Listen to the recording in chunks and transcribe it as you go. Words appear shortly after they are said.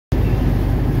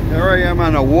am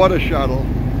on a water shuttle.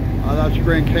 That's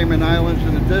Grand Cayman Islands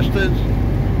in the distance.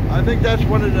 I think that's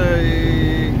one of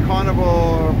the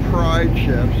Carnival Pride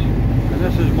ships. And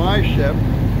this is my ship,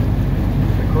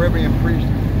 the Caribbean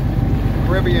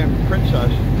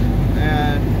Princess.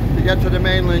 And to get to the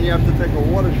mainland, you have to take a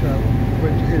water shuttle,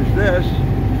 which is this.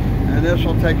 And this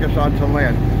will take us onto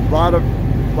land.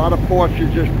 A lot of ports you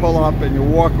just pull up and you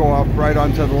walk off right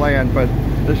onto the land. But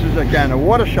this is, again, a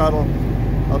water shuttle.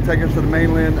 I'll take us to the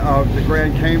mainland of the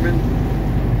Grand Cayman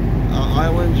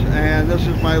Islands, and this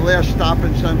is my last stop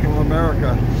in Central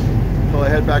America until I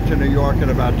head back to New York in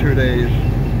about 2 days.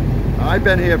 I've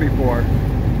been here before.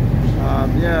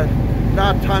 Yeah,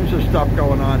 not tons of stuff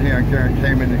going on here in Grand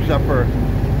Cayman except for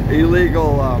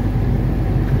illegal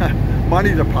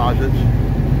money deposits.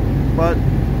 But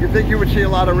you think you would see a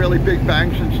lot of really big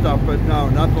banks and stuff, but no,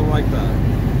 nothing like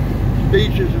that.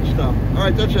 Beaches and stuff. All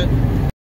right, that's it.